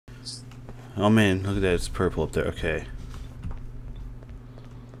Oh man, look at that, it's purple up there. Okay.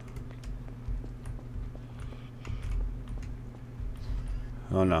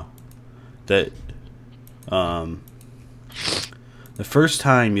 Oh no. That the first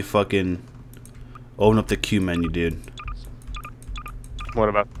time you fucking open up the Q menu, dude. What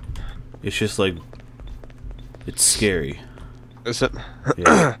about? It's just like it's scary. Is it?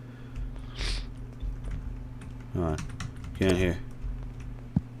 Yeah. Come on. Get in here.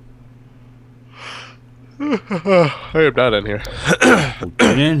 I am not in here. Well,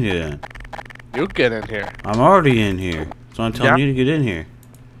 get in here then. You get in here. I'm already in here. So I'm telling you to get in here.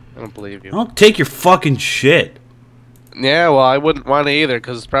 I don't believe you. Don't take your fucking shit. Yeah, well, I wouldn't want to either,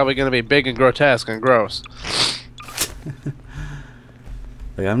 because it's probably going to be big and grotesque and gross.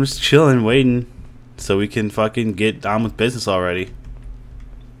 Like, I'm just chilling, waiting, so we can fucking get on with business already.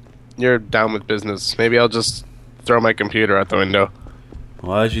 You're down with business. Maybe I'll just throw my computer out the window.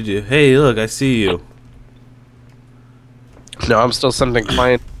 Why'd you do? Hey, look, I see you. No, I'm still sending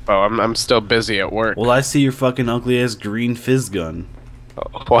client info. I'm still busy at work. Well, I see your fucking ugly ass green fizz gun.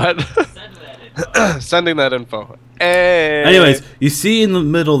 What? Sending that info. Hey. Anyways, you see in the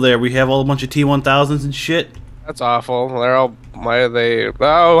middle there, we have all a bunch of T1000s and shit. That's awful. They're all. Why are they?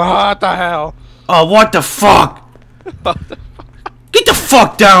 Oh, what the hell? Oh, what the fuck? Get the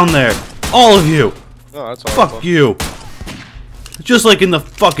fuck down there, all of you. Oh, that's awful. Fuck you. Just like in the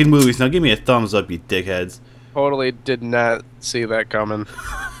fucking movies. Now give me a thumbs up, you dickheads. Totally did not see that coming.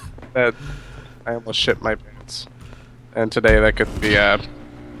 That I almost shit my pants. And today that could be a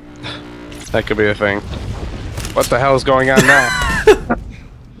thing. What the hell is going on now?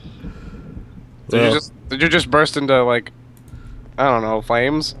 Did you just burst into like I don't know,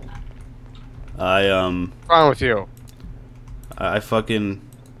 flames? What's wrong with you? I fucking.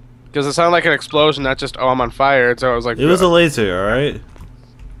 Because it sounded like an explosion, not just, oh, I'm on fire. So I was like, it was a laser, alright?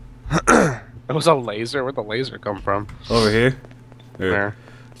 It was a laser? Where'd the laser come from? Over here. There.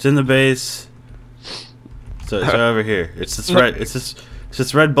 It's in the base. So it's right over here. It's this red. It's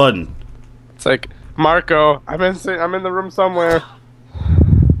this red button. It's like, Marco, I'm in the room somewhere.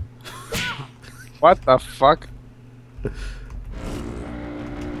 What the fuck?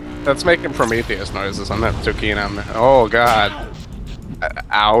 That's making Prometheus noises. I'm not too keen on that. Oh god.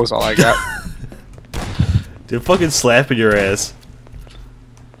 Ow is all I got. Dude, fucking slapping your ass.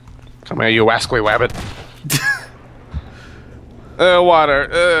 Come here, you wascally wabbit.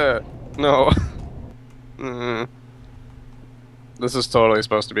 Water. No. This is totally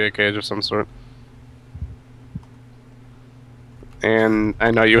supposed to be a cage of some sort. And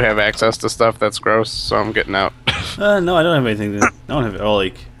I know you have access to stuff that's gross, so I'm getting out. No, I don't have anything. I don't have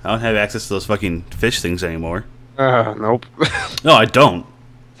I don't have access to those fucking fish things anymore. Nope. No, I don't.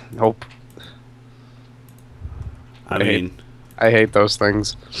 Nope. I mean, I hate those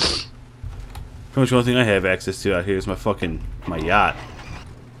things. pretty much the only thing I have access to out here is my yacht.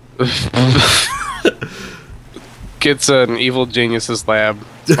 It's an evil genius's lab.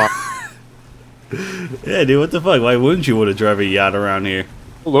 Yeah, dude, what the fuck? Why wouldn't you want to drive a yacht around here?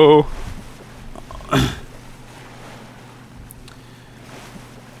 Hello.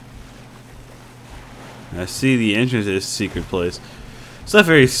 I see the entrance to this secret place. It's not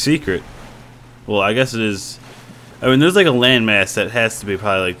very secret. Well, I guess it is. I mean, there's like a landmass that has to be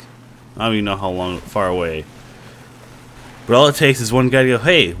probably like, I don't even know far away. But all it takes is one guy to go,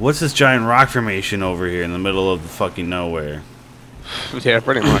 hey, what's this giant rock formation over here in the middle of the fucking nowhere? Yeah,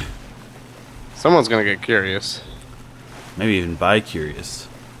 pretty much. Someone's gonna get curious. Maybe even bi-curious.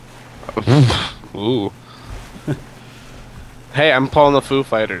 Ooh. Hey, I'm pulling the Foo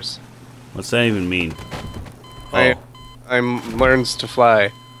Fighters. What's that even mean? Oh. I'm learns to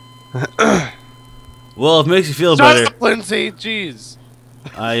fly. Well, if it makes you feel better. Shut up, Lindsay! Jeez.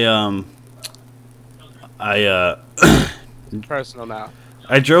 Personal now.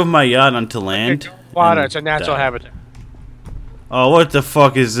 I drove my yacht onto land. Water, it's a natural habitat. Oh, what the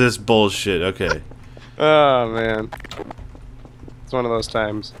fuck is this bullshit? Okay. Oh, man. It's one of those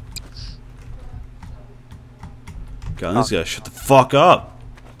times. God, this guy, shut the fuck up.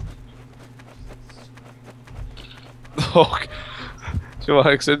 Oh, she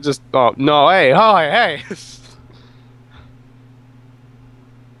likes it just. Oh, no, hey, hey.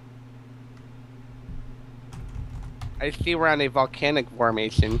 I see we're on a volcanic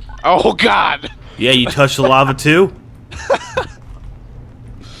formation. Oh, God! Yeah, you touched the lava too?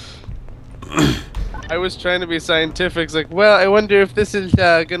 I was trying to be scientific. It's like, well, I wonder if this is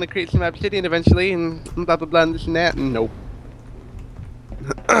gonna create some obsidian eventually, and blah blah blah, and this and that, and nope.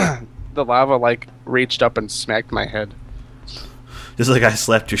 The lava, like, reached up and smacked my head. Just like I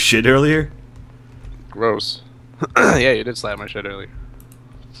slapped your shit earlier? Gross. Yeah, you did slap my shit earlier.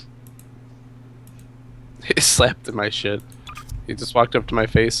 He slapped in my shit. He just walked up to my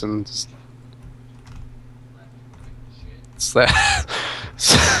face and just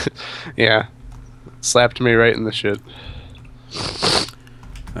yeah, slapped me right in the shit.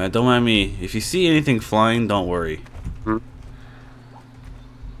 Don't mind me. If you see anything flying, don't worry.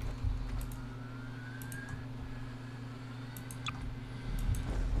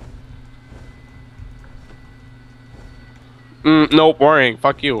 Nope, worrying.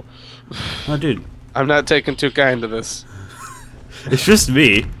 Fuck you. Oh, dude. I'm not taking too kind to this. It's just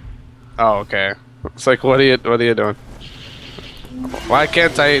me. Oh, okay. It's like, what are you doing? Why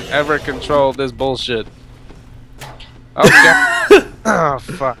can't I ever control this bullshit? Oh, God. Oh,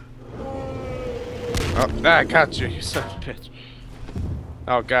 fuck. Oh, I got you, you son of a bitch.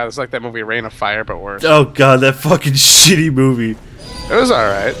 Oh, God, it's like that movie Rain of Fire, but worse. Oh, God, that fucking shitty movie. It was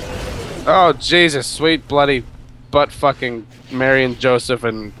alright. Oh, Jesus, sweet, bloody, butt-fucking Mary and Joseph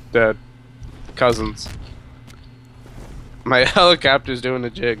and the cousins. My helicopter's doing a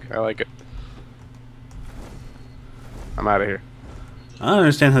jig. I like it. I'm out of here. I don't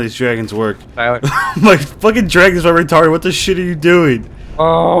understand how these dragons work. Tyler. My fucking dragons are retarded. What the shit are you doing?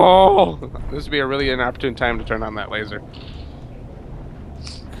 Oh! This would be a really inopportune time to turn on that laser.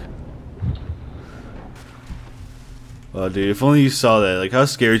 Oh, dude, if only you saw that. Like, how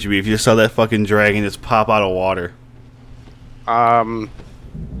scared would you be if you just saw that fucking dragon just pop out of water? Well,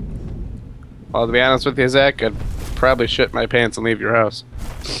 to be honest with you, Zach, I'd probably shit my pants and leave your house.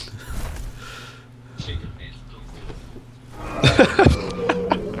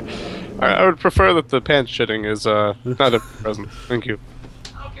 I would prefer that the pants shitting is not a present. Thank you.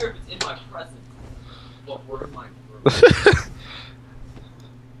 I don't care if it's in my present. But we're in my room.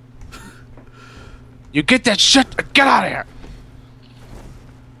 You get that shit! Get out of here!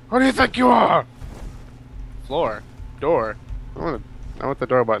 What do you think you are? Floor. Door. I want the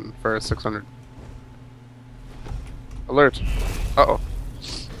door button for 600. Alert. Uh-oh.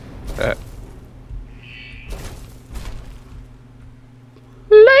 That.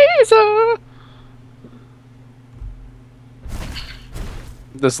 Laser!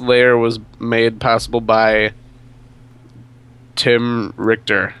 This layer was made possible by Tim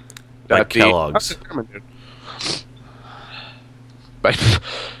Richter. By Kellogg's. By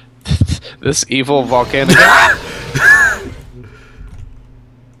this evil volcanic.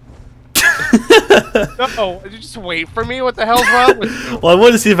 No, did you just wait for me? What the hell's wrong with you? Well, I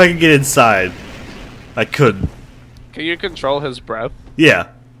wanted to see if I could get inside. I couldn't. Can you control his breath? Yeah.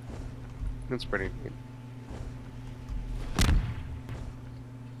 That's pretty neat.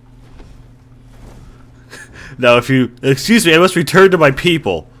 Now, if you... Excuse me, I must return to my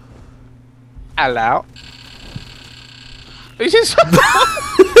people. Hello?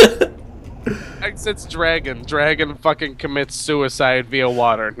 Exits dragon. Dragon fucking commits suicide via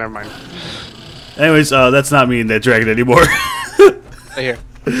water. Never mind. Anyways, that's not me in that dragon anymore. Here.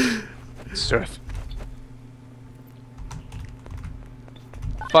 Surf.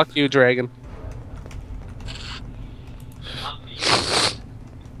 Fuck you, dragon.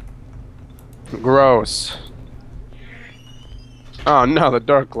 Gross. Oh no, the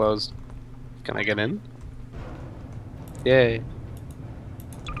door closed. Can I get in? Yay.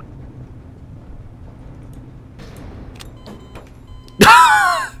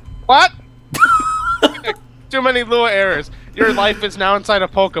 What? Too many Lua errors. Your life is now inside a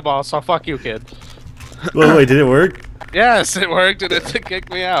Pokeball, so fuck you, kid. Well, wait, did it work? Yes, it worked, and it kicked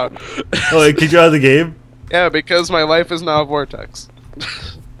me out. Oh, it kicked you out of the game? Yeah, because my life is now a vortex.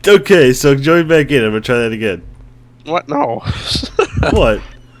 Okay, so join back in. I'm gonna try that again. What? No. What?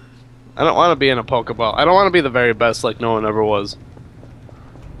 I don't want to be in a Pokeball. I don't want to be the very best like no one ever was.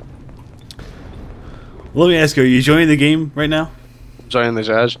 Well, let me ask you, are you joining the game right now? Join the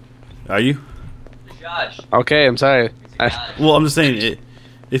judge. Are you? Josh. Okay, I'm sorry. Well, I'm just saying,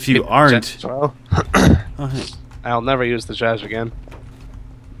 if you aren't... Well, Oh, hey. I'll never use the judge again.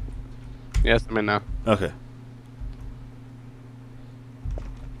 Yes, I'm in now. Okay.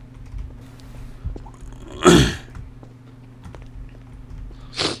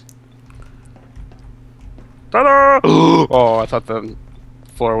 Ta-da! Oh, I thought the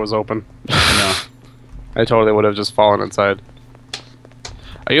floor was open. No. I totally would have just fallen inside.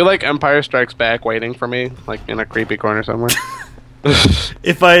 Are you like Empire Strikes Back waiting for me? Like in a creepy corner somewhere?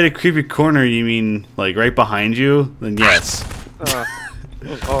 If I had a creepy corner, you mean like right behind you? Then yes. Oh,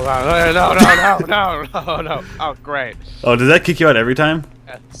 no. Oh, great. Oh, does that kick you out every time?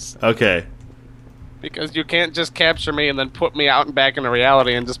 Yes. Okay. Because you can't just capture me and then put me out and back into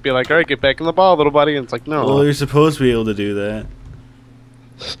reality and just be like, alright, get back in the ball, little buddy. And it's like, no. Well, you're supposed to be able to do that.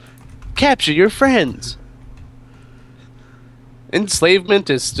 Capture your friends. Enslavement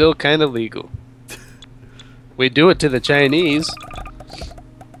is still kind of legal. We do it to the Chinese.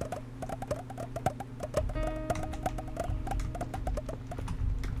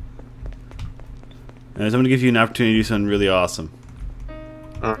 And I'm going to give you an opportunity to do something really awesome.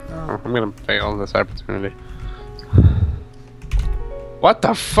 Oh, no, I'm gonna fail this opportunity. What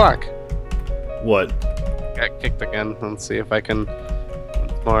the fuck? What? Got kicked again. Let's see if I can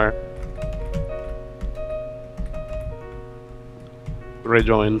once more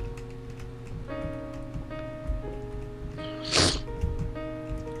rejoin.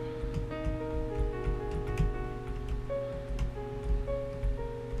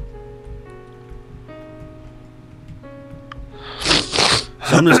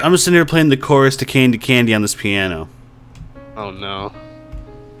 So I'm just sitting here playing the chorus to Candy Candy on this piano. Oh no.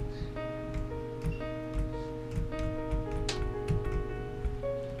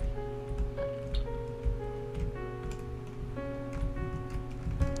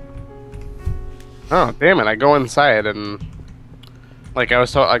 Oh damn it! I go inside and like I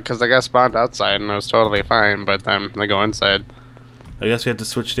was told because I got spawned outside and I was totally fine, but then I go inside. I guess we have to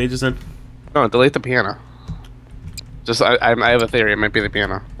switch stages then. No, delete the piano. Just I have a theory. It might be the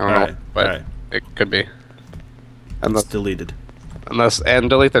piano. I don't know, but it could be. It's deleted. And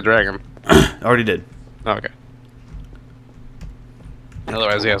delete the dragon. Already did. Oh, okay.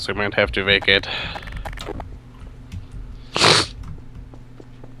 Otherwise, yes, we might have to vacate.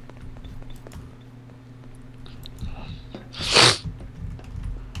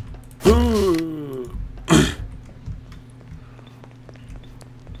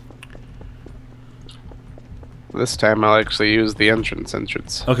 This time I'll actually use the entrance.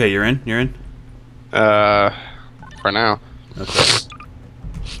 Okay, you're in? You're in? For now. Okay.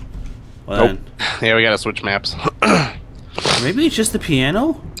 Well Nope. Yeah, we gotta switch maps. Maybe it's just the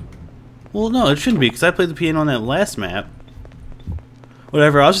piano? Well, no, it shouldn't be, because I played the piano on that last map.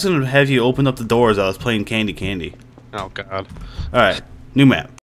 Whatever, I was just going to have you open up the doors while I was playing Candy Candy. Oh, God. Alright, new map.